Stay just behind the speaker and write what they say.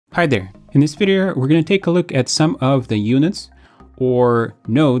Hi there. In this video, we're going to take a look at some of the units or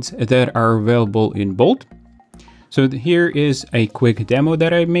nodes that are available in Bolt. So here is a quick demo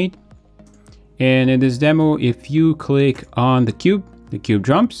that I made. And in this demo, if you click on the cube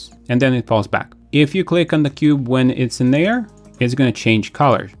jumps and then it falls back. If you click on the cube when it's in the air, it's going to change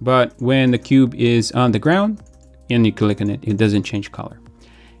color. But when the cube is on the ground and you click on it, it doesn't change color.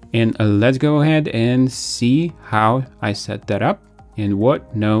 And let's go ahead and see how I set that up and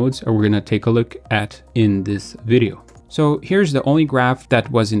what nodes are we going to take a look at in this video. So here's the only graph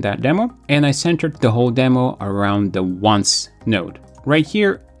that was in that demo, and I centered the whole demo around the once node. Right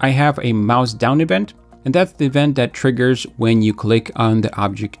here, I have a mouse down event, and that's the event that triggers when you click on the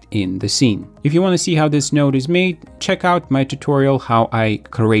object in the scene. If you want to see how this node is made, check out my tutorial how I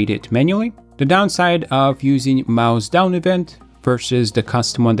create it manually. The downside of using mouse down event versus the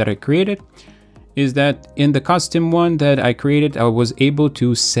custom one that I created is that in the custom one that I created, I was able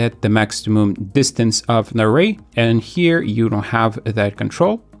to set the maximum distance of an array, and here you don't have that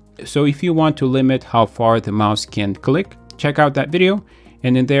control. So if you want to limit how far the mouse can click, check out that video,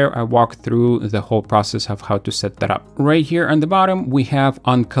 and in there I walk through the whole process of how to set that up. Right here on the bottom we have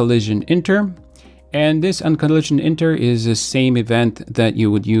on collision enter, and this on collision enter is the same event that you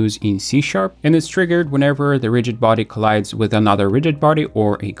would use in C#, and it's triggered whenever the rigid body collides with another rigid body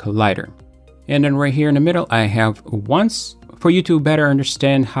or a collider. And then right here in the middle, I have once. For you to better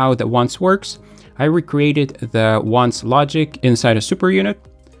understand how the once works, I recreated the once logic inside a super unit.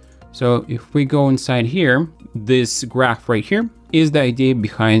 So if we go inside here, this graph right here is the idea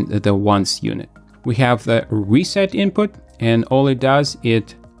behind the once unit. We have the reset input, and all it does,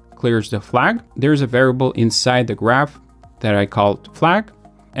 it clears the flag. There's a variable inside the graph that I called flag,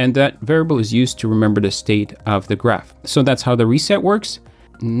 and that variable is used to remember the state of the graph. So that's how the reset works.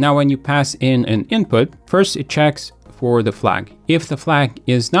 Now, when you pass in an input, first it checks for the flag. If the flag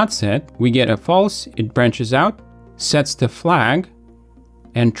is not set, we get a false, it branches out, sets the flag,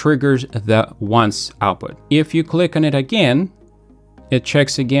 and triggers the once output. If you click on it again, it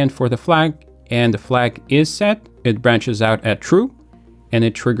checks again for the flag, and the flag is set, it branches out at true, and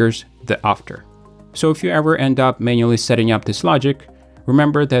it triggers the after. So if you ever end up manually setting up this logic,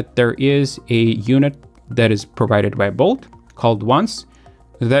 remember that there is a unit that is provided by Bolt called once,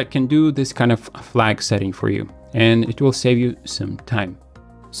 that can do this kind of flag setting for you, and it will save you some time.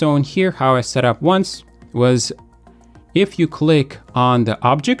 So in here, how I set up once was if you click on the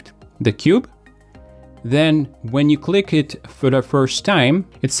object, the cube, then when you click it for the first time,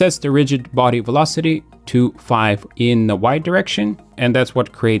 it sets the rigid body velocity to 5 in the y direction, and that's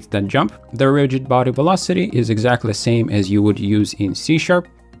what creates the jump. The rigid body velocity is exactly the same as you would use in C#.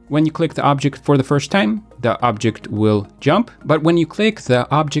 When you click the object for the first time, the object will jump. But when you click the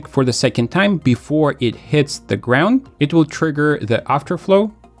object for the second time before it hits the ground, it will trigger the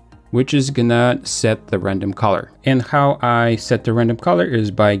afterflow, which is gonna set the random color. And how I set the random color is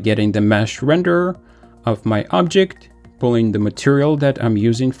by getting the mesh renderer of my object, pulling the material that I'm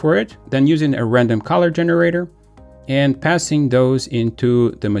using for it, then using a random color generator and passing those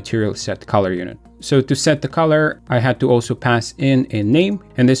into the material set color unit. So to set the color, I had to also pass in a name,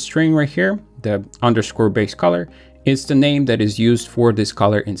 and this string right here, the underscore base color, is the name that is used for this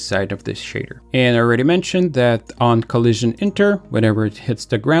color inside of this shader. And I already mentioned that on collision enter, whenever it hits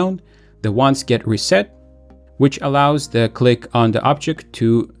the ground, the once get reset, which allows the click on the object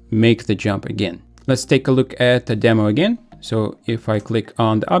to make the jump again. Let's take a look at the demo again. So if I click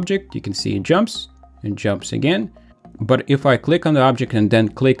on the object, you can see it jumps and jumps again. But if I click on the object and then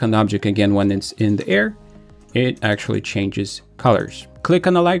click on the object again when it's in the air, it actually changes colors. Click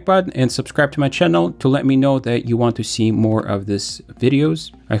on the like button and subscribe to my channel to let me know that you want to see more of these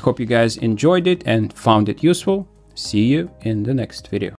videos. I hope you guys enjoyed it and found it useful. See you in the next video.